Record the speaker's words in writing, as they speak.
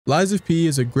Lies of P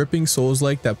is a gripping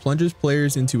Souls-like that plunges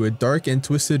players into a dark and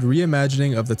twisted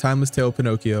reimagining of the timeless tale of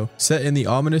Pinocchio. Set in the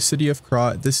ominous city of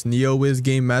Krat, this Neo-Wiz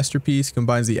game masterpiece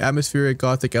combines the atmospheric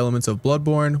gothic elements of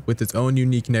Bloodborne with its own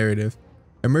unique narrative.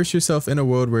 Immerse yourself in a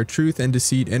world where truth and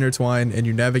deceit intertwine, and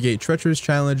you navigate treacherous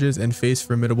challenges and face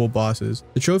formidable bosses.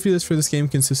 The trophy list for this game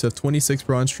consists of 26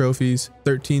 bronze trophies,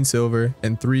 13 silver,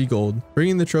 and 3 gold,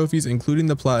 bringing the trophies including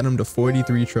the platinum to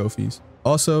 43 trophies.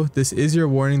 Also, this is your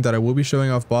warning that I will be showing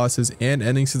off bosses and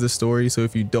endings to the story, so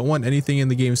if you don't want anything in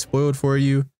the game spoiled for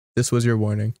you, this was your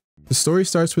warning. The story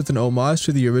starts with an homage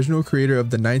to the original creator of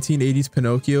the 1980s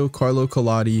Pinocchio, Carlo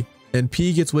Collodi, and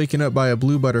P gets waken up by a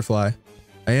blue butterfly.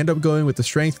 I end up going with the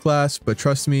strength class, but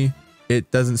trust me, it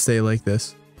doesn't stay like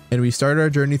this. And we start our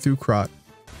journey through Krat.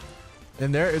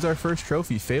 And there is our first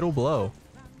trophy, Fatal Blow.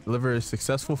 Deliver a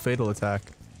successful fatal attack.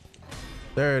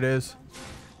 There it is.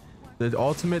 The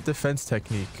ultimate defense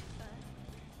technique.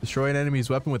 Destroy an enemy's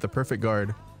weapon with a perfect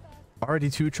guard. Already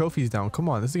 2 trophies down. Come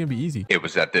on, this is gonna be easy. It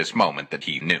was at this moment that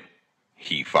he knew.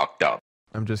 He fucked up.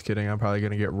 I'm just kidding. I'm probably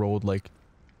gonna get rolled like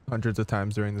hundreds of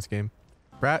times during this game.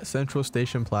 Krat Central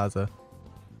Station Plaza.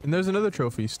 And there's another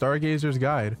trophy, Stargazer's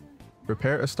Guide.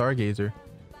 Repair a Stargazer.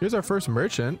 Here's our first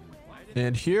merchant.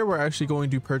 And here we're actually going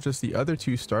to purchase the other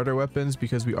 2 starter weapons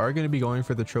because we are going to be going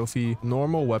for the trophy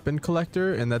normal weapon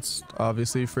collector, and that's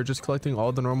obviously for just collecting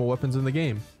all the normal weapons in the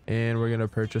game. And we're going to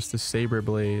purchase the Saber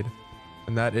Blade,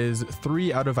 and that is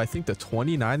 3 out of I think the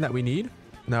 29 that we need.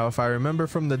 Now if I remember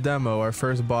from the demo, our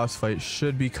first boss fight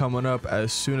should be coming up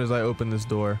as soon as I open this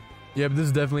door. Yep, this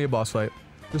is definitely a boss fight.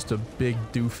 Just a big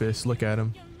doofus. Look at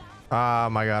him. Ah,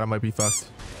 my god, I might be fucked.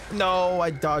 No,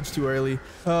 I dodged too early.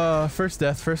 First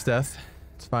death.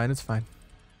 It's fine, it's fine.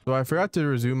 So I forgot to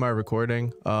resume my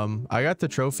recording. I got the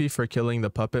trophy for killing the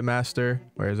Puppet Master.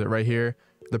 Where is it? Right here.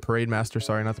 The Parade Master,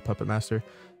 sorry, not the Puppet Master.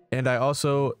 And I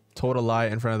also told a lie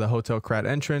in front of the Hotel Krat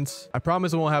entrance. I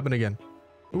promise it won't happen again.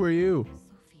 Who are you?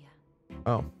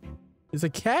 Oh. It's a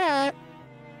cat.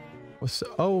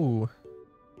 Oh.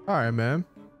 Alright, man.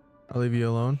 I'll leave you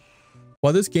alone.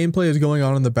 While this gameplay is going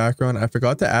on in the background, I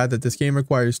forgot to add that this game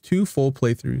requires 2 full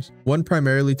playthroughs, one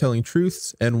primarily telling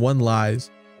truths and one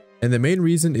lies. And the main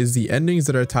reason is the endings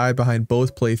that are tied behind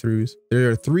both playthroughs. There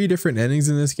are 3 different endings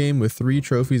in this game with 3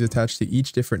 trophies attached to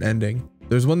each different ending.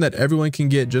 There's one that everyone can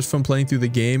get just from playing through the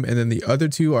game, and then the other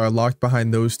 2 are locked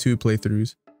behind those 2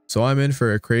 playthroughs. So I'm in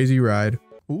for a crazy ride.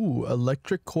 Ooh,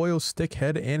 electric coil stick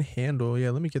head and handle.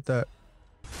 Yeah, let me get that.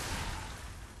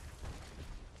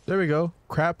 There we go.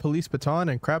 Krat Police Baton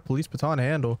and Krat Police Baton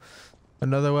handle.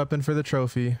 Another weapon for the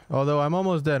trophy. Although I'm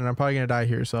almost dead and I'm probably gonna die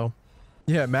here, so.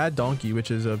 Yeah, Mad Donkey,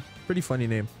 which is a pretty funny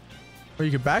name. Or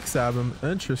you could backstab him.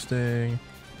 Interesting.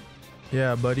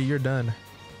 Yeah, buddy, you're done.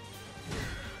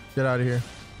 Get out of here.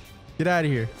 Get out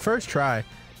of here. First try.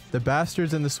 The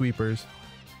Bastards and the Sweepers.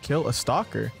 Kill a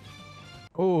stalker.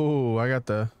 Oh, I got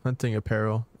the hunting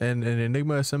apparel and an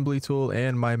Enigma assembly tool,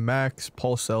 and my max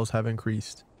pulse cells have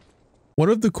increased. One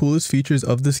of the coolest features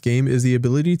of this game is the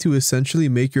ability to essentially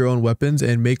make your own weapons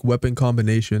and make weapon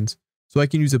combinations. So I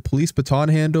can use a police baton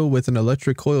handle with an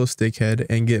electric coil stick head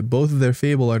and get both of their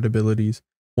Fable Art abilities.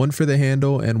 One for the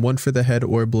handle and one for the head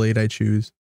or blade I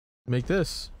choose. Make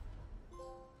this.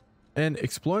 And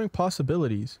exploring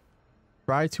possibilities.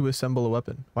 Try to assemble a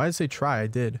weapon. Why did I say try? I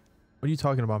did. What are you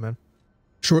talking about, man?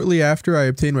 Shortly after, I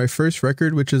obtained my first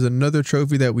record, which is another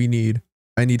trophy that we need.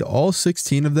 I need all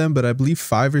 16 of them, but I believe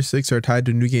 5 or 6 are tied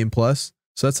to New Game Plus,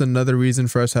 so that's another reason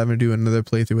for us having to do another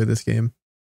playthrough of this game.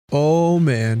 Oh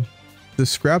man, the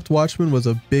Scrapped Watchman was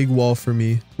a big wall for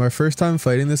me. My first time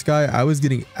fighting this guy, I was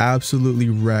getting absolutely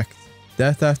wrecked.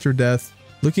 Death after death.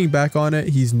 Looking back on it,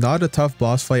 he's not a tough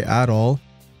boss fight at all,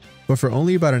 but for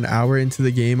only about an hour into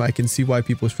the game, I can see why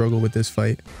people struggle with this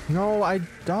fight. No, I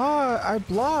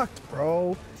blocked,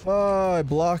 bro. Oh, I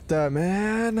blocked that,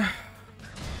 man.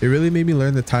 It really made me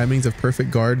learn the timings of perfect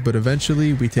guard, but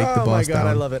eventually we take the boss down. Oh my god,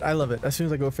 I love it. I love it. As soon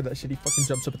as I go for that shit, he fucking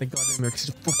jumps up and think, goddamn, he's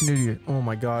a fucking idiot. Oh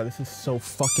my god, this is so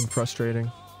fucking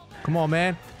frustrating. Come on,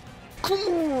 man. Come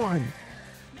on.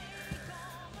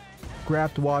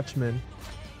 Scrapped Watchman.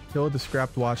 Kill the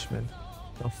Scrapped Watchman.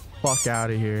 The fuck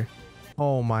out of here.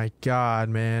 Oh my god,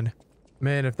 man.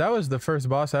 Man, if that was the first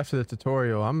boss after the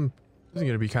tutorial, this is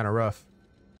gonna be kind of rough.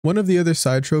 One of the other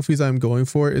side trophies I'm going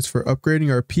for is for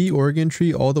upgrading our P organ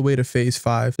tree all the way to phase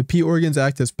 5. The P organs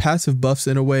act as passive buffs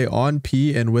in a way on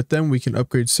P, and with them we can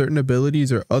upgrade certain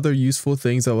abilities or other useful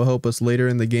things that will help us later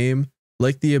in the game,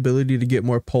 like the ability to get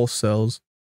more pulse cells.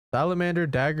 Salamander,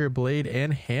 dagger, blade,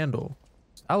 and handle.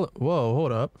 Whoa,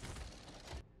 hold up.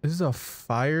 This is a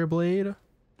fire blade?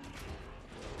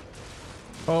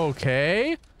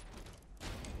 Okay.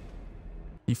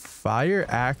 The fire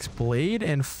axe blade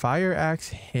and fire axe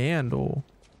handle.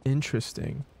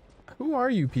 Interesting. Who are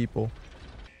you people?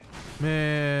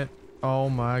 Man. Oh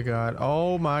my god.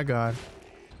 Oh my god.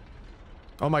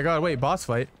 Oh my god. Wait, boss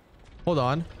fight. Hold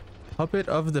on. Puppet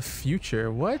of the future.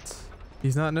 What?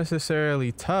 He's not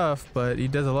necessarily tough, but he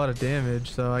does a lot of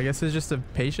damage. So I guess it's just a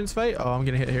patience fight. Oh, I'm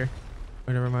gonna hit here.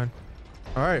 Oh, never mind.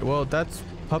 All right. Well, that's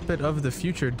Puppet of the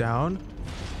future down.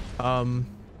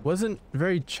 Wasn't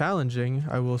very challenging,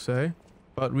 I will say.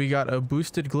 But we got a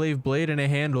boosted glaive blade and a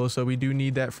handle, so we do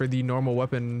need that for the normal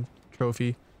weapon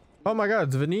trophy. Oh my god,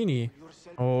 it's Vanini.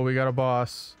 Oh, we got a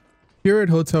boss. Here at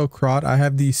Hotel Krat, I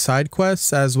have these side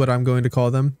quests, as what I'm going to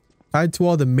call them, tied to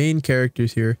all the main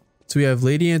characters here. So we have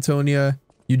Lady Antonia,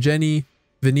 Eugenie,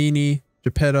 Vanini,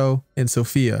 Geppetto, and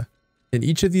Sophia. And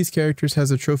each of these characters has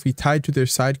a trophy tied to their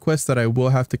side quest that I will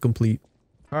have to complete.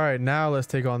 Alright, now let's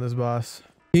take on this boss.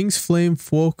 King's Flame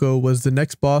Fuoco was the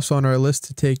next boss on our list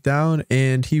to take down,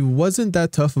 and he wasn't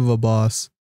that tough of a boss.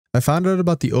 I found out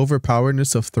about the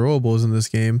overpoweredness of throwables in this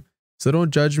game, so don't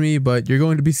judge me, but you're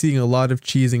going to be seeing a lot of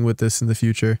cheesing with this in the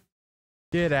future.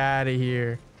 Get out of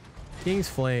here. King's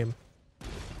Flame.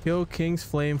 Kill King's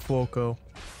Flame Fuoco.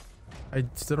 I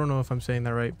still don't know if I'm saying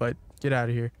that right, but get out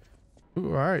of here.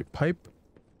 Ooh, alright, pipe.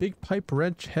 Big pipe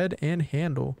wrench head and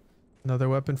handle. Another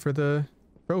weapon for the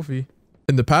trophy.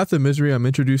 In the Path of Misery, I'm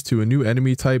introduced to a new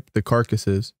enemy type, the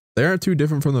Carcasses. They aren't too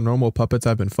different from the normal puppets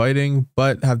I've been fighting,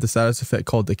 but have the status effect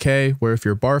called Decay, where if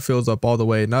your bar fills up all the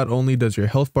way, not only does your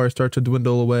health bar start to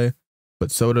dwindle away,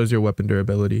 but so does your weapon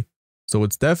durability. So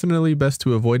it's definitely best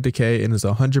to avoid Decay and is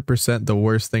 100% the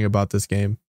worst thing about this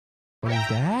game. What is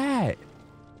that?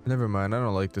 Never mind, I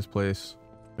don't like this place.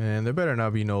 Man, there better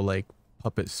not be no like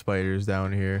puppet spiders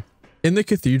down here. In the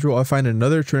cathedral, I find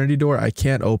another Trinity door I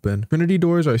can't open. Trinity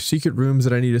doors are secret rooms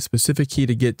that I need a specific key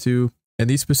to get to, and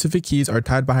these specific keys are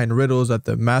tied behind riddles that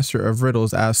the Master of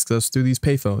Riddles asks us through these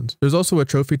payphones. There's also a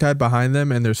trophy tied behind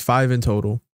them, and there's 5 in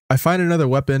total. I find another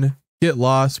weapon, get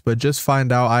lost, but just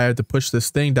find out I have to push this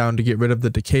thing down to get rid of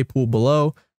the decay pool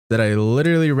below that I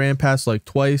literally ran past like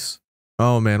twice.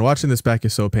 Oh man, watching this back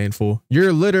is so painful.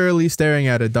 You're literally staring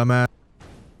at it, dumbass.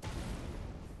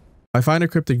 I find a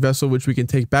cryptic vessel which we can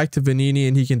take back to Vanini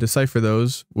and he can decipher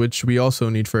those, which we also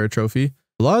need for a trophy.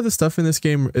 A lot of the stuff in this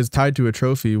game is tied to a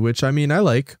trophy, which I mean I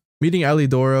like. Meeting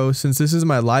Alidoro, since this is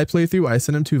my live playthrough, I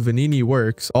sent him to Vanini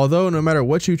Works. Although no matter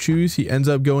what you choose, he ends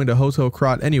up going to Hotel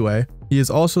Krat anyway. He is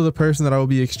also the person that I will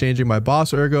be exchanging my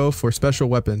boss Ergo for special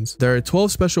weapons. There are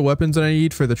 12 special weapons that I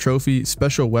need for the trophy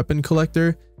Special Weapon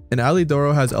Collector, and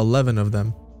Alidoro has 11 of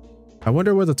them. I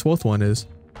wonder where the 12th one is.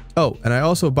 Oh, and I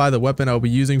also buy the weapon I'll be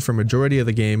using for majority of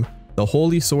the game, the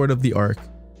Holy Sword of the Ark.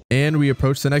 And we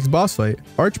approach the next boss fight.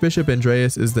 Archbishop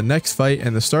Andreas is the next fight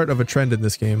and the start of a trend in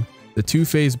this game, the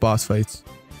 2-phase boss fights.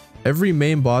 Every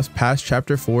main boss past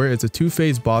chapter 4 is a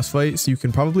 2-phase boss fight, so you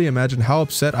can probably imagine how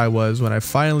upset I was when I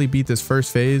finally beat this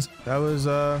first phase. That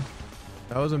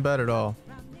wasn't bad at all.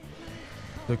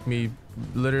 Took me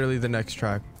literally the next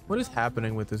track. What is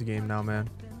happening with this game now, man?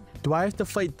 Do I have to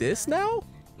fight this now?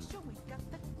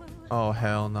 Oh,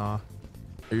 hell nah.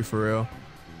 Are you for real?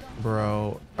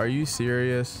 Bro, are you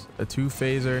serious? A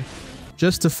 2-phaser?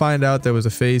 Just to find out there was a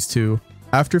phase 2.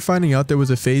 After finding out there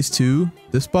was a phase 2,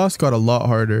 this boss got a lot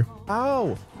harder.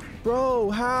 How?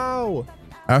 Bro, how?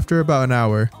 After about an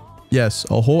hour, yes,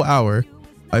 a whole hour,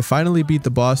 I finally beat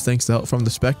the boss thanks to help from the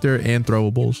Spectre and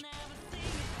throwables.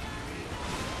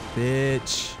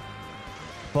 Bitch.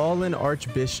 Fallen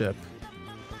Archbishop.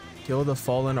 Kill the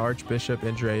fallen Archbishop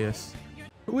Andreas.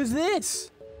 Who is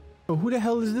this? Oh, who the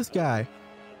hell is this guy?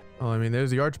 Oh, I mean,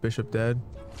 there's the Archbishop dead.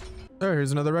 Oh,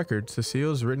 here's another record.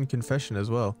 Cecile's written confession as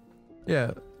well.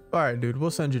 Yeah. Alright, dude.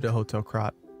 We'll send you to Hotel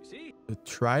Krat. The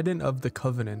Trident of the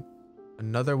Covenant.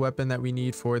 Another weapon that we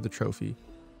need for the trophy.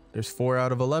 There's 4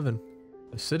 out of 11.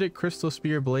 Acidic Crystal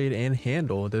Spear Blade and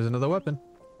Handle. There's another weapon.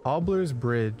 Cobbler's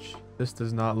Bridge. This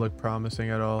does not look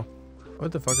promising at all.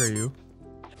 What the fuck are you?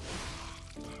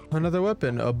 Another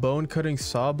weapon. A bone-cutting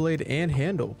saw blade and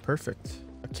handle. Perfect.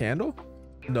 A candle?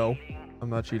 No. I'm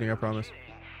not cheating, I promise.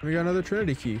 We got another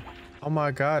Trinity key. Oh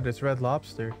my god, it's Red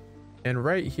Lobster. And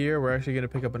right here, we're actually going to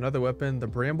pick up another weapon. The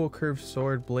Bramble Curved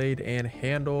Sword, Blade, and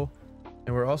Handle.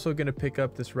 And we're also going to pick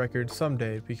up this record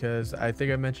someday because I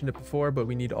think I mentioned it before, but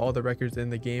we need all the records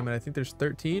in the game. And I think there's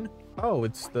 13. Oh,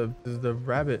 it's the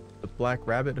rabbit, the black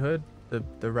rabbit hood.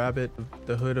 The rabbit,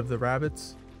 the hood of the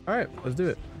rabbits. All right, let's do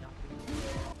it.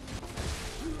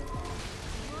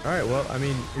 All right, well, I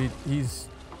mean, he's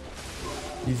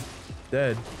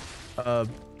dead.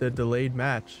 The delayed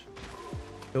match.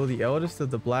 Oh, the eldest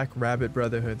of the Black Rabbit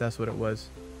Brotherhood. That's what it was.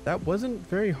 That wasn't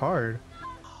very hard.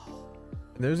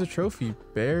 There's a trophy.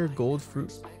 Bear gold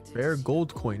fruit. Bear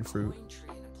gold coin fruit.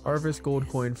 Harvest gold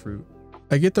coin fruit.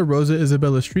 I get the Rosa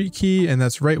Isabella street key, and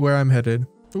that's right where I'm headed.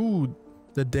 Ooh,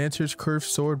 the Dancer's curved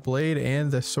sword blade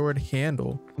and the sword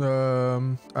handle.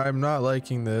 I'm not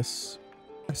liking this.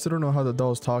 I still don't know how the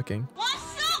doll's talking.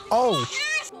 Oh,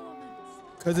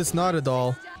 because it's not a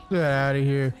doll. Get out of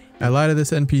here. I lie to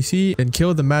this NPC and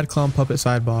kill the Mad Clown puppet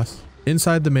side boss.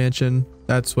 Inside the mansion,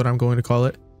 that's what I'm going to call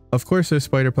it. Of course, there's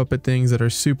spider puppet things that are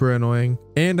super annoying.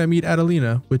 And I meet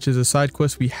Adelina, which is a side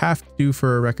quest we have to do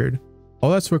for a record. All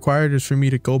that's required is for me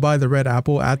to go buy the red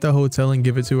apple at the hotel and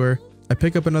give it to her. I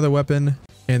pick up another weapon,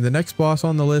 and the next boss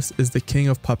on the list is the King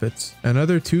of Puppets.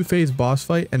 Another 2-phase boss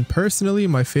fight, and personally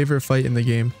my favorite fight in the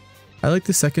game. I like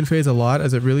the second phase a lot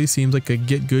as it really seems like a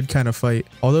get good kind of fight,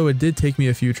 although it did take me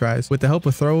a few tries. With the help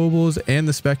of throwables and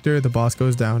the Spectre, the boss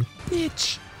goes down.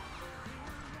 Bitch!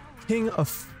 King of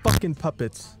fucking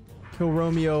Puppets. Kill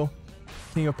Romeo,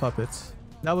 King of Puppets.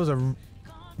 That was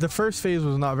the first phase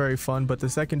was not very fun, but the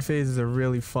second phase is a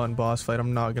really fun boss fight,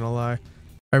 I'm not gonna lie.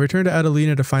 I return to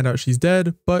Adelina to find out she's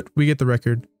dead, but we get the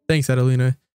record. Thanks,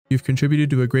 Adelina. You've contributed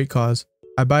to a great cause.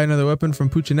 I buy another weapon from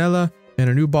Puccinella and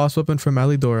a new boss weapon from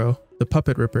Alidoro, the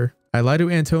Puppet Ripper. I lie to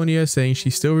Antonia, saying she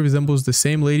still resembles the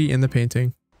same lady in the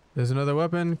painting. There's another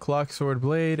weapon, Clock Sword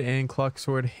Blade and Clock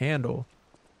Sword Handle.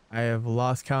 I have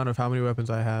lost count of how many weapons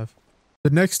I have. The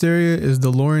next area is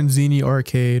the Lorenzini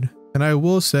Arcade, and I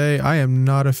will say I am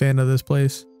not a fan of this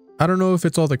place. I don't know if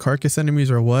it's all the carcass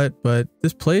enemies or what, but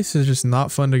this place is just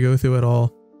not fun to go through at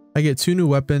all. I get 2 new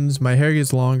weapons, my hair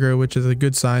gets longer, which is a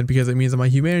good sign because it means that my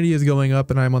humanity is going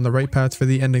up and I'm on the right path for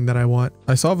the ending that I want.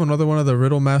 I solve another one of the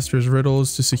Riddle Master's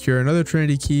riddles to secure another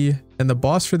Trinity key, and the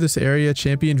boss for this area,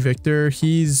 Champion Victor,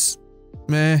 he's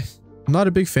meh. I'm not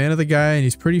a big fan of the guy and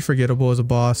he's pretty forgettable as a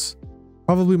boss.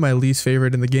 Probably my least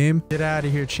favorite in the game. Get out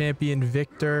of here, Champion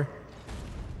Victor.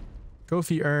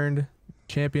 Trophy earned.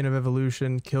 Champion of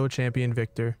Evolution. Kill Champion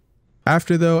Victor.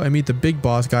 After though, I meet the big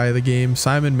boss guy of the game,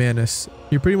 Simon Manus.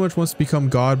 He pretty much wants to become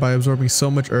God by absorbing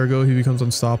so much ergo he becomes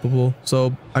unstoppable.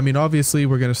 So, I mean, obviously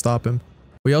we're going to stop him.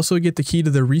 We also get the key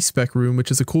to the respec room,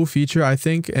 which is a cool feature, I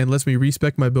think, and lets me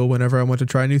respec my build whenever I want to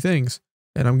try new things.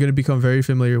 And I'm going to become very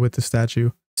familiar with the statue.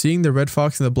 Seeing the red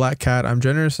fox and the black cat, I'm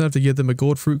generous enough to give them a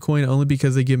gold fruit coin only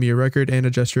because they give me a record and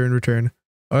a gesture in return.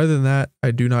 Other than that,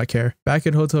 I do not care. Back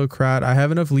at Hotel Krat, I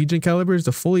have enough Legion calibers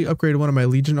to fully upgrade one of my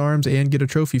Legion arms and get a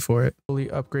trophy for it.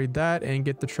 Fully upgrade that and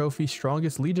get the trophy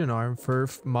Strongest Legion Arm for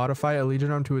modify a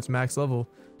Legion arm to its max level.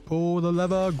 Pull the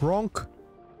lever, Gronk.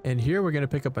 And here we're going to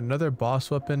pick up another boss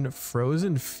weapon,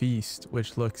 Frozen Feast,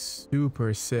 which looks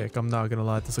super sick. I'm not going to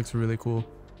lie, this looks really cool.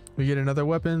 We get another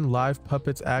weapon, Live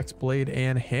Puppets, Axe Blade,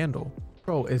 and Handle.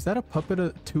 Bro, is that a puppet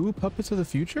of 2 puppets of the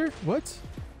future? What?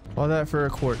 All that for a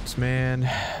quartz, man.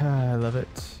 I love it.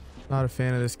 Not a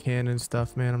fan of this cannon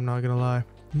stuff, man. I'm not gonna lie.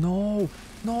 No,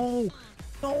 no,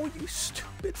 no, you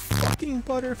stupid fucking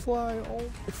butterfly. Oh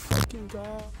my fucking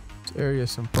god. This area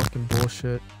is some fucking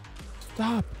bullshit.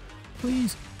 Stop,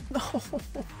 please. No.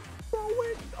 Bro,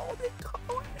 where are they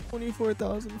going?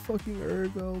 24,000 fucking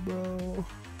ergo, bro.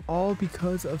 All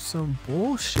because of some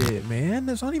bullshit, man.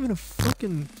 There's not even a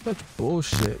fucking such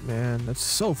bullshit, man. That's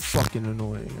so fucking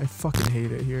annoying. I fucking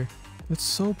hate it here. That's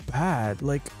so bad.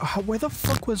 Like, where the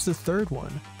fuck was the third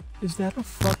one? Is that a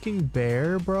fucking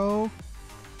bear, bro?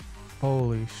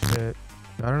 Holy shit.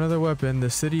 Got another weapon, the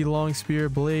City Long Spear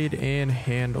Blade and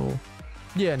Handle.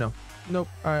 Yeah, no. Nope.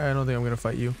 I don't think I'm gonna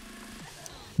fight you.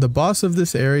 The boss of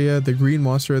this area, the Green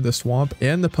Monster of the Swamp,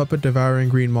 and the Puppet Devouring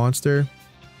Green Monster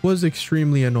was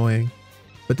extremely annoying,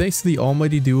 but thanks to the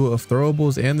almighty duo of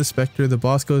throwables and the Spectre, the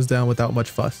boss goes down without much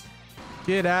fuss.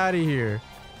 Get out of here.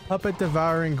 Puppet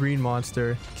Devouring Green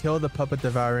Monster. Kill the Puppet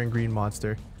Devouring Green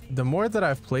Monster. The more that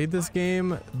I've played this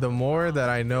game, the more that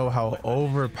I know how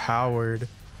overpowered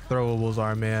throwables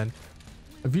are, man.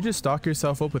 If you just stock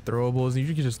yourself up with throwables,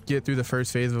 you can just get through the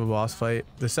first phase of a boss fight.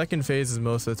 The second phase is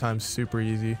most of the time super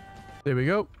easy. There we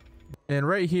go. And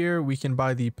right here, we can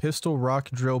buy the Pistol Rock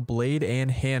Drill Blade and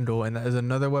Handle, and that is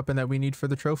another weapon that we need for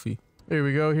the trophy. Here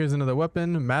we go. Here's another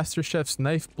weapon, Master Chef's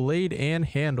Knife Blade and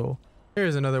Handle.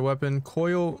 Here's another weapon,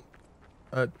 Thor's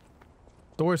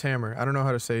Hammer. I don't know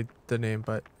how to say the name,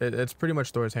 but it's pretty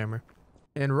much Thor's Hammer.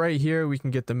 And right here, we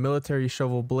can get the Military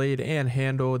Shovel Blade and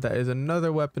Handle. That is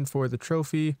another weapon for the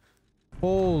trophy.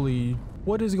 Holy,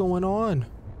 what is going on?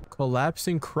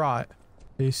 Collapsing Crot.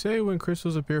 They say when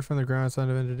crystals appear from the ground, it's not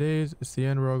the end of days. It's the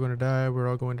end. We're all going to die. We're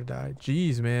all going to die.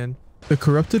 Jeez, man. The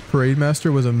Corrupted Parade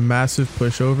Master was a massive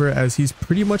pushover as he's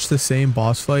pretty much the same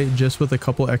boss fight, just with a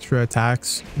couple extra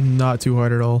attacks. Not too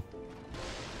hard at all.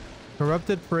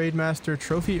 Corrupted Parade Master,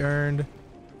 trophy earned.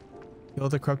 Kill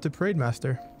the corrupted parade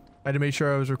master. I had to make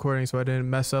sure I was recording so I didn't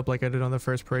mess up like I did on the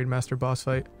first parade master boss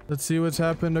fight. Let's see what's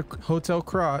happened to Hotel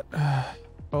Krat.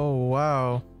 Oh,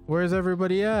 wow. Where's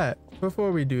everybody at?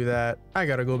 Before we do that, I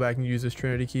gotta go back and use this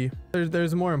Trinity key.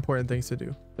 There's more important things to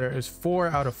do. There is 4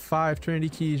 out of 5 Trinity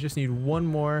keys. Just need 1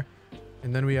 more,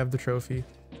 and then we have the trophy.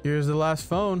 Here's the last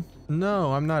phone.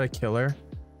 No, I'm not a killer.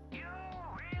 You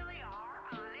really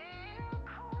are an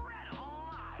incredible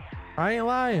liar. I ain't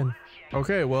lying.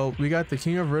 Okay, well, we got the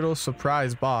King of Riddles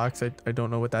surprise box. I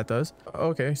don't know what that does.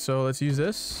 Okay, so let's use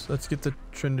this. Let's get the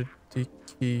Trinity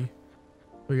key.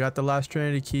 We got the last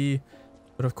Trinity key,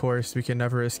 but of course we can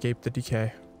never escape the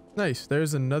decay. Nice.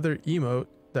 There's another emote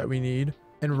that we need.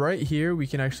 And right here, we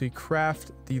can actually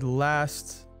craft the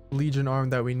last Legion arm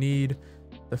that we need,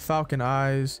 the Falcon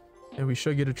Eyes, and we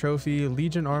should get a trophy.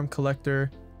 Legion Arm Collector,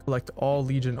 collect all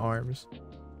Legion arms.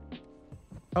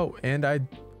 Oh, and I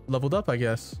leveled up, I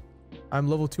guess. I'm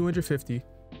level 250.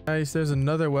 Nice. There's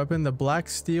another weapon, the Black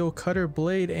Steel Cutter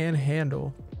Blade and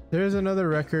Handle. There's another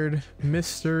record,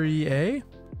 Mystery A?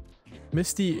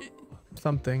 Misty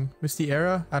something. Misty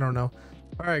Era? I don't know.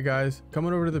 All right, guys.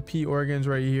 Coming over to the P organs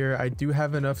right here. I do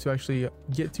have enough to actually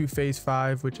get to phase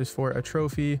 5, which is for a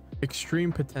trophy.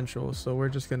 Extreme Potential. So we're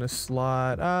just going to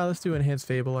slot... let's do Enhanced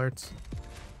Fable Arts.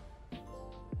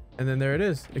 And then there it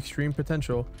is. Extreme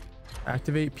Potential.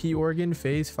 Activate P organ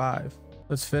phase 5.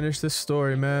 Let's finish this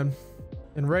story, man.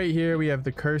 And right here we have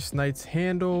the Cursed Knight's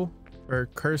handle, or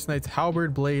Cursed Knight's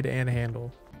halberd, blade, and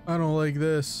handle. I don't like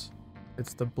this.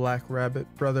 It's the Black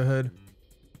Rabbit Brotherhood.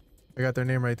 I got their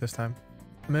name right this time.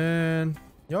 Man,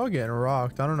 y'all getting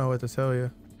rocked. I don't know what to tell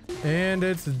you. And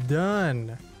it's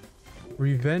done.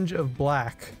 Revenge of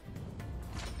Black.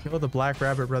 Kill the Black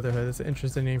Rabbit Brotherhood. That's an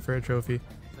interesting name for a trophy.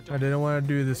 I didn't want to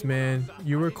do this, man.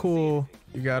 You were cool.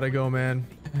 You gotta go, man.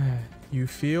 You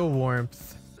feel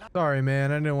warmth. Sorry,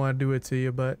 man. I didn't want to do it to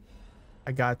you, but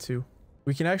I got to.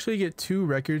 We can actually get 2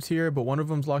 records here, but one of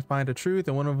them's locked behind a truth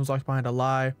and one of them's locked behind a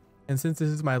lie. And since this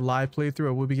is my live playthrough,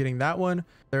 I will be getting that one.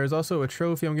 There is also a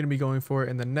trophy I'm going to be going for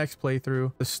in the next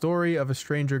playthrough, the Story of a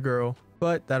Stranger Girl.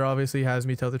 But that obviously has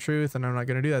me tell the truth, and I'm not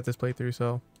going to do that this playthrough.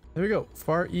 So there we go.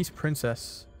 Far East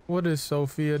Princess. What is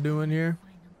Sophia doing here?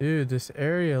 Dude, this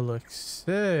area looks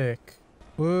sick.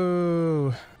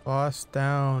 Whoa. Boss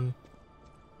down.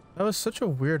 That was such a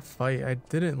weird fight. I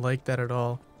didn't like that at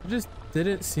all. It just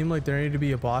didn't seem like there needed to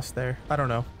be a boss there. I don't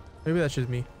know. Maybe that's just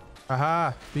me.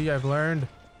 Aha. See, I've learned.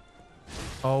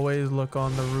 Always look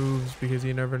on the roofs because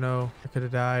you never know. I could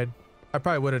have died. I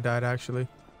probably would have died, actually.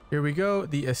 Here we go.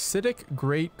 The Acidic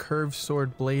Great Curved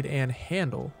Sword Blade and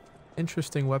Handle.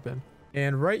 Interesting weapon.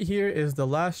 And right here is the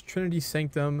last Trinity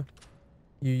Sanctum.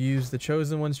 You use the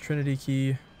Chosen One's Trinity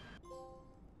Key.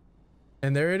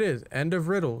 And there it is. End of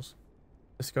Riddles.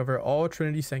 Discover all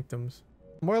Trinity Sanctums.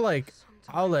 More like,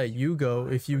 I'll let you go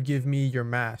if you give me your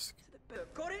mask.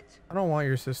 I don't want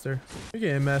your sister. You're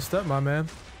getting messed up, my man.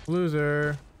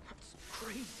 Loser.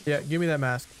 Yeah, give me that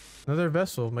mask. Another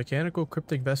vessel. Mechanical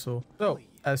Cryptic Vessel. So,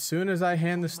 as soon as I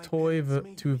hand this toy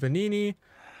to Vanini,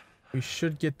 we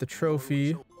should get the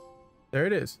trophy. There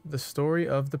it is. The Story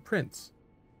of the Prince.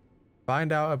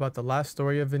 Find out about the last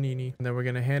story of Vanini. And then we're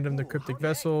going to hand him the Cryptic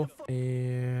Vessel.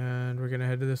 And we're going to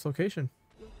head to this location.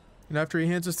 And after he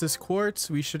hands us this quartz,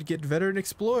 we should get Veteran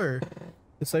Explorer.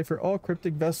 Decipher all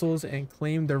cryptic vessels and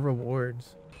claim their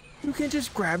rewards. You can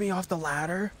just grab me off the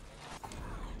ladder.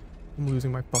 I'm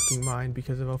losing my fucking mind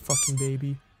because of a fucking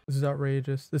baby. This is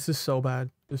outrageous. This is so bad.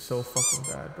 This is so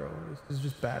fucking bad, bro. This is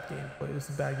just bad gameplay. This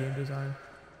is bad game design.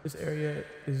 This area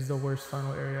is the worst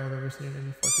final area I've ever seen in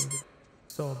any fucking game.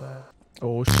 So bad.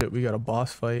 Oh shit, we got a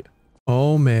boss fight.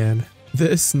 Oh man.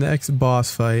 This next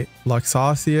boss fight,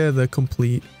 Luxasia the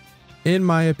Complete. In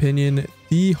my opinion,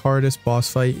 the hardest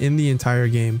boss fight in the entire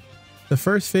game. The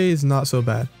first phase, not so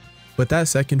bad. But that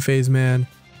second phase, man.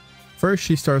 First,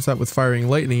 she starts out with firing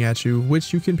lightning at you,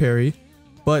 which you can parry.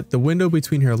 But the window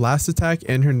between her last attack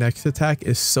and her next attack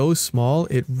is so small,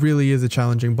 it really is a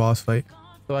challenging boss fight.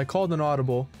 So I called an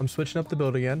audible. I'm switching up the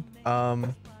build again.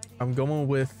 I'm going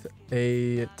with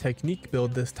a technique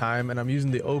build this time, and I'm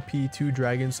using the OP2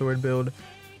 Dragon Sword build.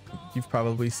 You've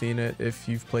probably seen it if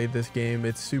you've played this game.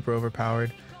 It's super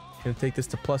overpowered. Gonna take this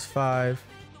to +5,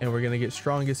 and we're gonna get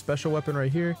strongest special weapon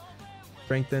right here.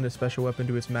 Strengthen a special weapon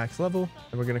to its max level,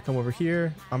 and we're gonna come over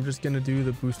here. I'm just gonna do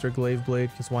the booster glaive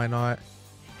blade because why not?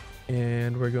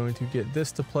 And we're going to get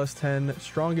this to +10,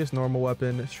 strongest normal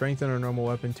weapon, strengthen our normal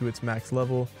weapon to its max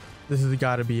level. This has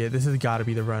gotta be it. This has gotta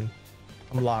be the run.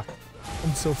 I'm locked.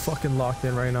 I'm so fucking locked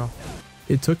in right now.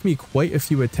 It took me quite a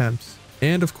few attempts.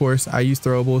 And of course, I used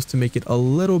throwables to make it a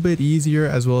little bit easier,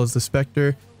 as well as the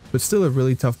Spectre, but still a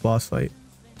really tough boss fight.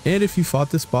 And if you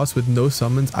fought this boss with no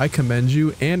summons, I commend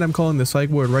you, and I'm calling the psych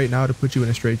ward right now to put you in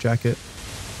a straitjacket.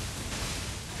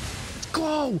 Let's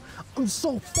go! I'm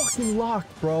so fucking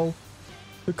locked, bro.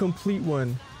 The complete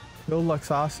one. Kill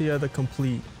Luxasia the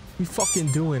complete. We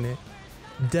fucking doing it.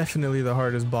 Definitely the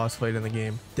hardest boss fight in the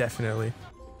game. Definitely.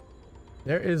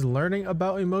 There is learning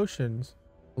about emotions.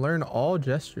 Learn all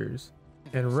gestures.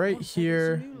 And right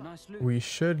here, we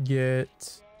should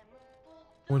get,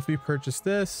 once we purchase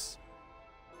this,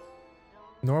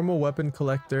 normal weapon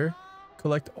collector.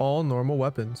 Collect all normal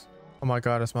weapons. Oh my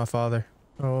god, it's my father.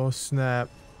 Oh snap.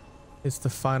 It's the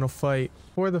final fight.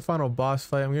 For the final boss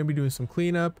fight, I'm going to be doing some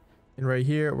cleanup. And right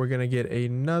here, we're going to get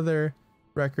another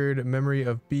record, Memory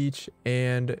of Beach,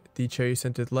 and the cherry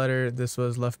scented letter. This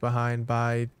was left behind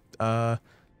by the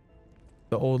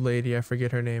old lady. I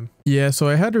forget her name. Yeah, so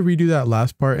I had to redo that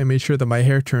last part and made sure that my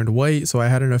hair turned white, so I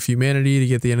had enough humanity to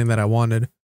get the ending that I wanted.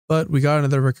 But we got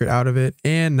another record out of it,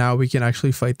 and now we can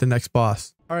actually fight the next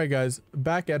boss. All right, guys,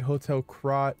 back at Hotel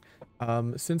Krat.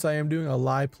 Since I am doing a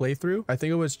live playthrough, I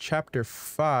think it was chapter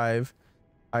 5,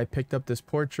 I picked up this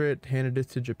portrait, handed it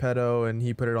to Geppetto, and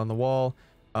he put it on the wall.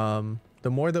 The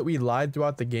more that we lied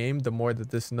throughout the game, the more that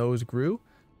this nose grew.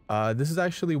 This is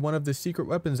actually one of the secret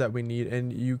weapons that we need,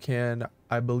 and you can,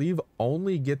 I believe,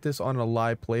 only get this on a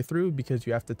live playthrough because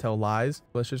you have to tell lies.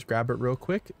 Let's just grab it real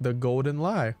quick. The golden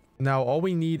lie. Now all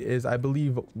we need is, I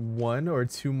believe, 1 or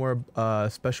 2 more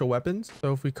special weapons.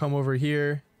 So if we come over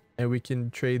here and we can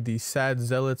trade the Sad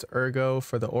Zealot's Ergo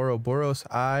for the Ouroboros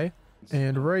Eye,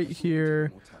 and right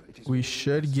here we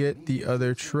should get the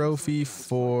other trophy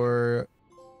for,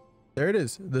 there it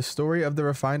is, the story of the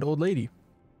refined old lady.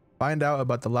 Find out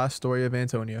about the last story of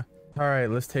Antonia. All right,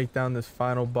 let's take down this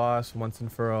final boss once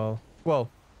and for all. Well,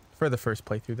 for the first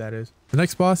playthrough, that is. The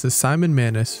next boss is Simon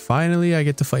Manus. Finally, I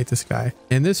get to fight this guy.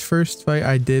 And this first fight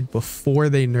I did before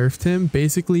they nerfed him.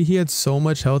 Basically, he had so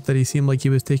much health that he seemed like he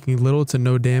was taking little to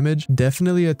no damage.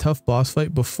 Definitely a tough boss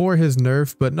fight before his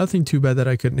nerf, but nothing too bad that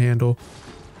I couldn't handle.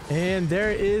 And there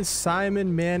is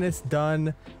Simon Manus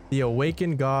done. The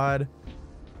Awakened God.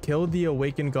 Killed the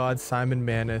Awakened God, Simon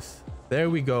Manus.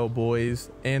 There we go, boys.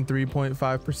 And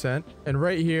 3.5%. And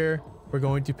right here, we're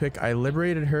going to pick I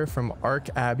liberated her from Ark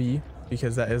Abbey,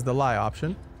 because that is the lie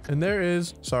option. And there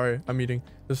is, sorry, I'm eating,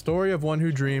 the story of one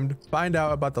who dreamed. Find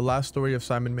out about the last story of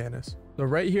Simon Manus. So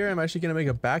right here, I'm actually going to make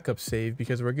a backup save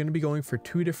because we're going to be going for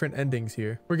 2 different endings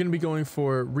here. We're going to be going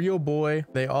for Real Boy,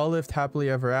 They All Lived Happily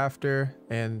Ever After,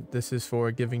 and this is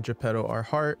for giving Geppetto our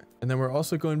heart. And then we're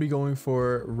also going to be going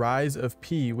for Rise of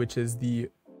P, which is the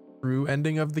true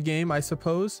ending of the game, I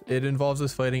suppose. It involves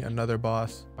us fighting another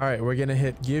boss. All right, we're gonna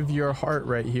hit Give Your Heart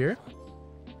right here.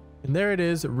 And there it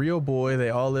is, Real Boy, They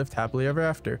All Lived Happily Ever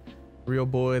After. Real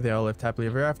Boy, They All Lived Happily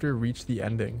Ever After, reach the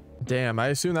ending. Damn, I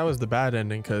assume that was the bad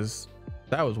ending because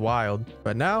that was wild.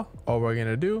 But now, all we're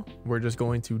gonna do, we're just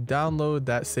going to download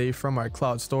that save from our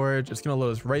cloud storage. It's gonna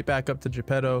load us right back up to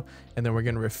Geppetto, and then we're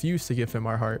gonna refuse to give him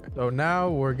our heart. So now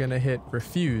we're gonna hit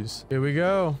refuse. Here we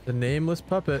go, the nameless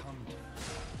puppet.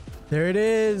 There it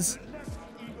is.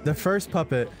 The first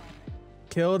puppet.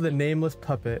 Kill the nameless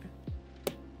puppet.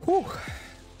 Whew.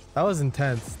 That was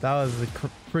intense. That was a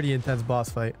pretty intense boss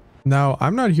fight. Now,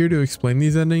 I'm not here to explain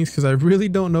these endings because I really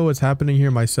don't know what's happening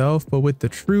here myself, but with the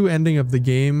true ending of the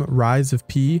game, Rise of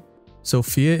P,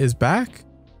 Sophia is back,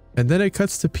 and then it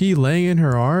cuts to P laying in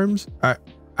her arms.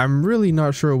 I'm really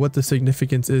not sure what the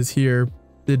significance is here.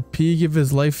 Did P give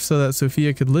his life so that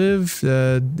Sophia could live?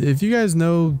 If you guys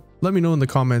know, let me know in the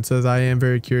comments, as I am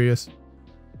very curious.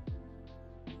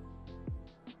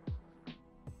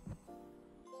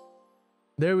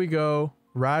 There we go.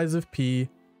 Rise of P.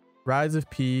 Rise of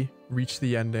P reached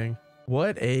the ending.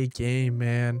 What a game,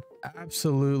 man.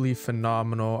 Absolutely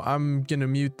phenomenal. I'm gonna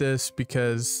mute this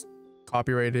because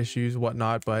copyright issues,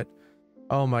 whatnot, but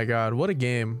oh my god, what a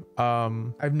game.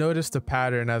 I've noticed a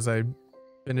pattern as I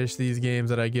finish these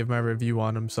games that I give my review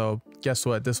on them, so guess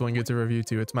what? This one gets a review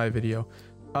too. It's my video.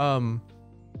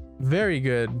 Very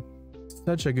good.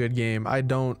 Such a good game.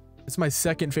 It's my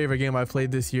second favorite game I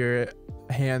played this year,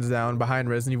 hands down, behind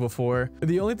Resident Evil 4.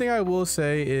 The only thing I will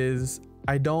say is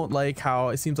I don't like how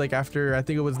it seems like after, I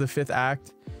think it was the 5th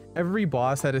act, every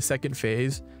boss had a second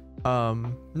phase.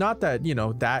 Not that, you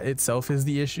know, that itself is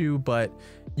the issue, but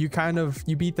you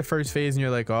beat the first phase and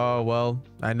you're like, oh well,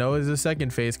 I know there's a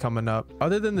second phase coming up.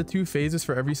 Other than the 2 phases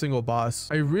for every single boss,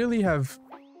 I really have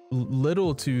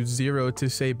little to zero to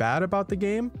say bad about the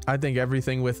game. I think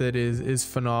everything with it is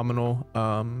phenomenal.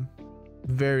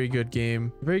 Very good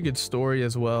game, very good story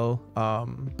as well.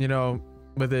 You know,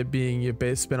 with it being a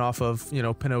base spin-off of, you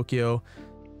know, Pinocchio,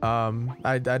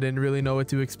 I didn't really know what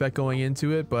to expect going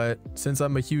into it, but since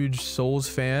I'm a huge Souls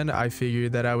fan, I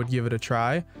figured that I would give it a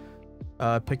try,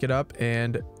 pick it up,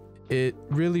 and it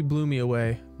really blew me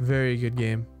away. Very good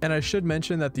game. And I should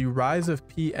mention that the Rise of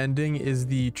P ending is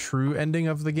the true ending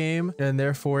of the game, and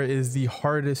therefore is the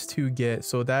hardest to get.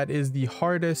 So that is the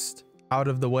hardest out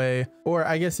of the way, or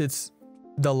I guess it's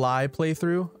the lie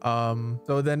playthrough.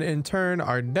 So then in turn,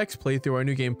 our next playthrough, our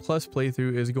New Game Plus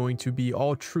playthrough, is going to be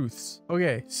all truths.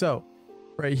 Okay, so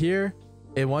right here,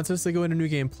 it wants us to go into New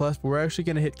Game Plus, but we're actually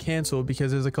going to hit cancel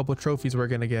because there's a couple trophies we're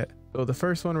going to get. So the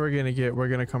first one we're going to get, we're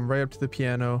going to come right up to the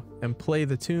piano and play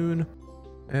the tune.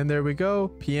 And there we go,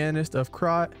 Pianist of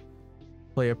Krat.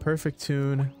 Play a perfect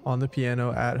tune on the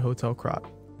piano at Hotel Krat.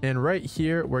 And right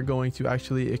here, we're going to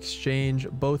actually exchange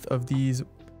both of these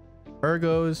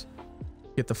ergos,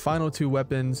 get the final 2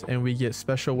 weapons, and we get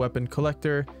Special Weapon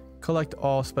Collector. Collect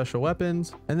all special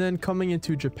weapons. And then coming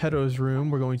into Geppetto's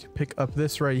room, we're going to pick up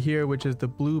this right here, which is the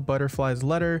Blue Butterfly's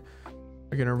letter.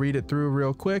 We're going to read it through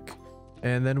real quick,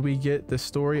 and then we get the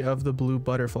story of the Blue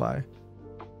Butterfly.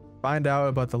 Find out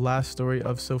about the last story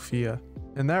of Sophia.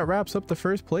 And that wraps up the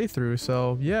first playthrough.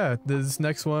 So yeah, this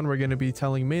next one we're going to be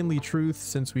telling mainly truth,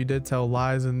 since we did tell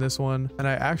lies in this one. And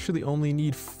I actually only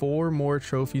need 4 more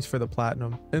trophies for the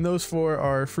platinum, and those 4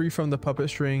 are free from the puppet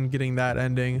string, getting that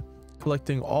ending,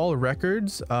 collecting all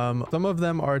records. Some of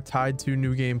them are tied to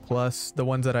New Game Plus, the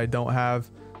ones that I don't have,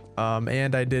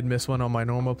 and I did miss one on my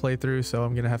normal playthrough, so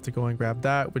I'm gonna have to go and grab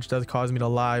that, which does cause me to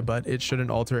lie, but it shouldn't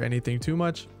alter anything too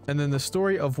much. And then the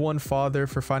story of one father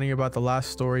for finding about the last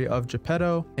story of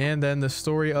Geppetto, and then the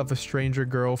story of a stranger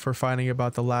girl for finding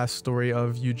about the last story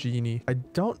of Eugenie. I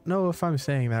don't know if I'm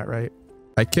saying that right.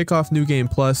 I kick off New Game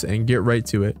Plus and get right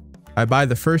to it. I buy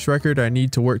the first record I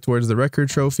need to work towards the record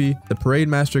trophy. The Parade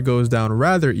Master goes down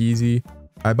rather easy.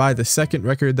 I buy the second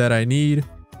record that I need.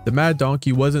 The Mad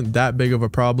Donkey wasn't that big of a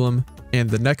problem. And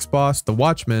the next boss, the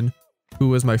Watchman, who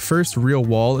was my first real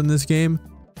wall in this game,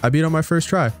 I beat on my first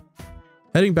try.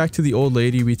 Heading back to the old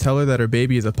lady, we tell her that her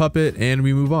baby is a puppet, and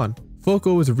we move on.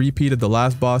 Foco was a repeat of the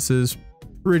last bosses.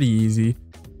 Pretty easy.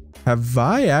 Have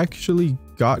I actually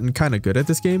gotten kind of good at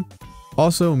this game?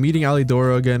 Also, meeting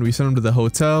Alidoro again, we sent him to the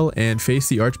hotel and face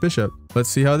the Archbishop. Let's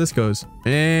see how this goes.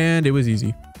 And it was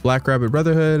easy. Black Rabbit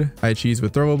Brotherhood, I cheese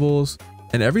with throwables,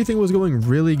 and everything was going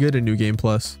really good in New Game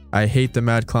Plus. I hate the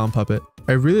Mad Clown Puppet.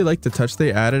 I really like the touch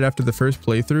they added after the first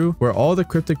playthrough, where all the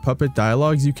cryptic puppet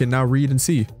dialogues you can now read and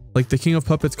see, like the King of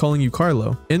Puppets calling you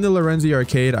Carlo. In the Lorenzi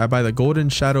arcade, I buy the Golden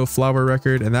Shadow Flower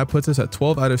record, and that puts us at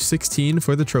 12 out of 16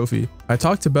 for the trophy. I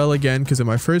talked to Belle again because in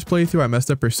my first playthrough I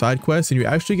messed up her side quest, and you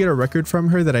actually get a record from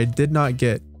her that I did not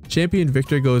get. Champion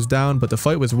Victor goes down, but the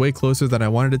fight was way closer than I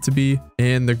wanted it to be,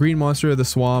 and the green monster of the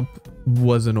swamp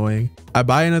was annoying. I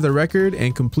buy another record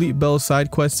and complete Belle's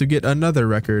side quest to get another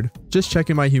record. Just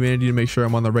checking my humanity to make sure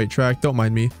I'm on the right track, don't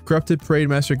mind me. Corrupted Parade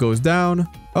Master goes down.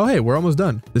 Oh hey, we're almost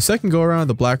done. The second go around,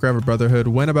 the Black Rabbit Brotherhood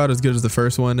went about as good as the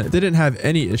first one. Didn't have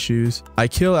any issues. I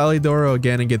kill Alidoro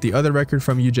again and get the other record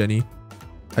from Eugenie.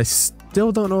 I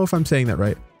still don't know if I'm saying that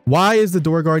right. Why is the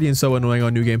Door Guardian so annoying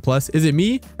on New Game Plus? Is it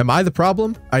me? Am I the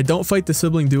problem? I don't fight the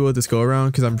sibling duo this go around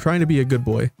because I'm trying to be a good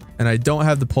boy, and I don't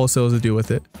have the pulsels to deal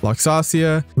with it.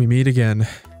 Loxasia, we meet again.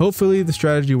 Hopefully the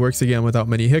strategy works again without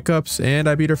many hiccups, and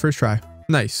I beat her first try.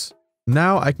 Nice.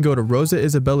 Now I can go to Rosa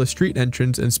Isabella street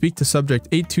entrance and speak to subject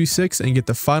 826 and get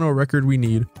the final record we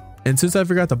need. And since I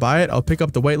forgot to buy it, I'll pick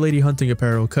up the White Lady hunting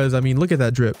apparel because, I mean, look at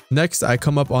that drip. Next, I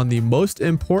come up on the most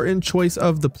important choice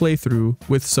of the playthrough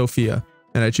with Sophia.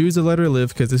 And I choose to let her live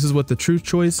because this is what the truth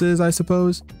choice is, I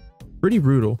suppose. Pretty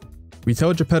brutal. We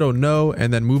tell Geppetto no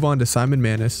and then move on to Simon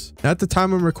Manus. At the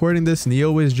time I'm recording this,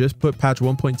 NeoWiz just put patch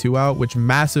 1.2 out, which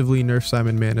massively nerfed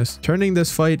Simon Manus, turning this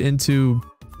fight into,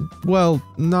 well,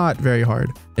 not very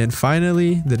hard. And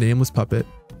finally, the Nameless Puppet.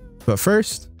 But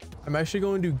first, I'm actually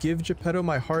going to give Geppetto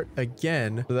my heart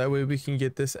again, so that way we can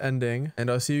get this ending.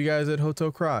 And I'll see you guys at Hotel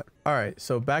Krat. Alright,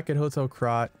 so back at Hotel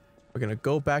Krat, we're going to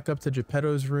go back up to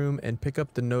Geppetto's room and pick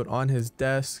up the note on his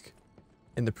desk.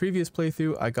 In the previous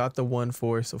playthrough, I got the one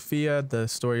for Sophia, the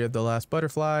story of the last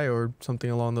butterfly or something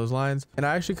along those lines. And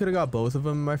I actually could have got both of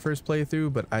them in my first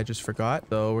playthrough, but I just forgot.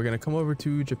 So we're going to come over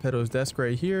to Geppetto's desk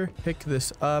right here, pick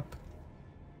this up,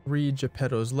 read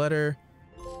Geppetto's letter,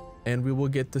 and we will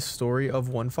get the story of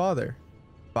one father.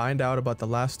 Find out about the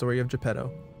last story of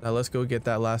Geppetto. Now let's go get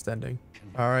that last ending.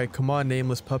 All right, come on,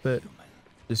 Nameless Puppet.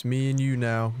 Just me and you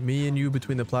now. Me and you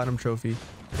between the platinum trophy.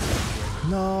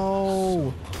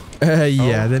 No.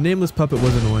 Yeah, the Nameless Puppet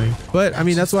was annoying. But, I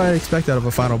mean, that's what I expect out of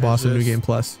a final boss in New Game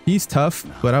Plus. He's tough,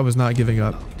 but I was not giving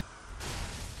up.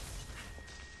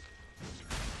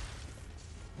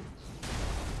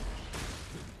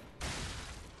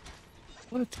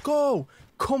 go.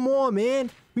 Come on, man.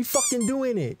 We fucking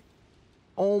doing it.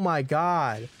 Oh my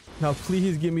God. Now,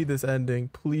 please give me this ending.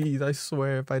 Please. I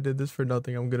swear, if I did this for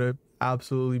nothing, I'm going to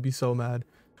absolutely be so mad.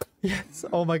 Yes.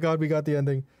 Oh my God. We got the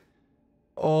ending.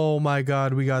 Oh my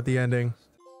God. We got the ending.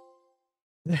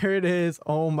 There it is.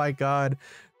 Oh my God.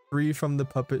 Free from the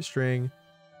puppet string.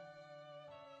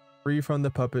 Free from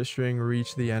the puppet string.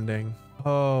 Reach the ending.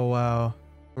 Oh, wow.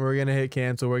 We're going to hit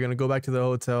cancel. We're going to go back to the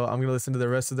hotel. I'm going to listen to the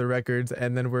rest of the records,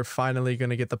 and then we're finally going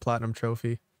to get the platinum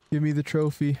trophy. Give me the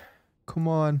trophy. Come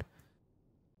on.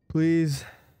 Please.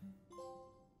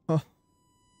 Oh,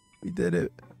 we did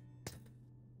it.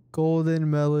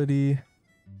 Golden Melody.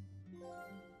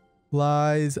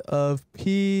 Lies of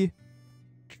P.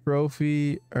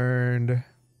 Trophy earned.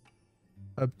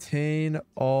 Obtain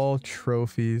all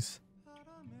trophies.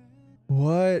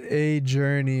 What a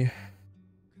journey.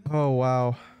 Oh,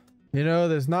 wow. You know,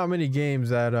 there's not many games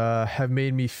that have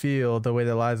made me feel the way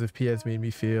that Lies of P has made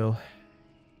me feel.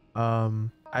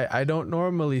 I don't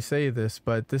normally say this,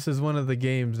 but this is one of the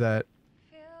games that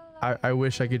I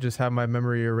wish I could just have my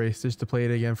memory erased just to play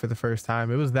it again for the first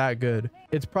time. It was that good.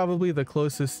 It's probably the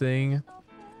closest thing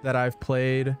that I've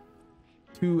played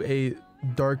to a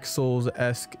Dark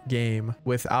Souls-esque game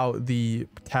without the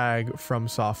tag from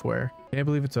software. Can't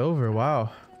believe it's over. Wow.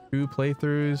 2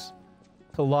 playthroughs,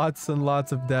 lots and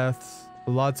lots of deaths,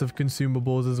 lots of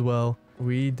consumables as well.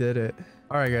 We did it.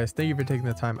 All right, guys, thank you for taking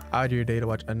the time out of your day to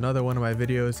watch another one of my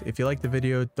videos. If you like the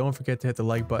video, don't forget to hit the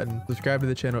like button. Subscribe to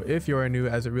the channel if you are new,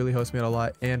 as it really helps me out a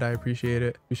lot and I appreciate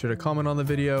it. Be sure to comment on the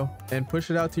video and push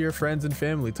it out to your friends and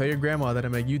family. Tell your grandma that I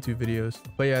make YouTube videos.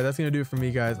 But yeah, that's gonna do it for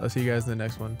me, guys. I'll see you guys in the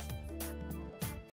next one.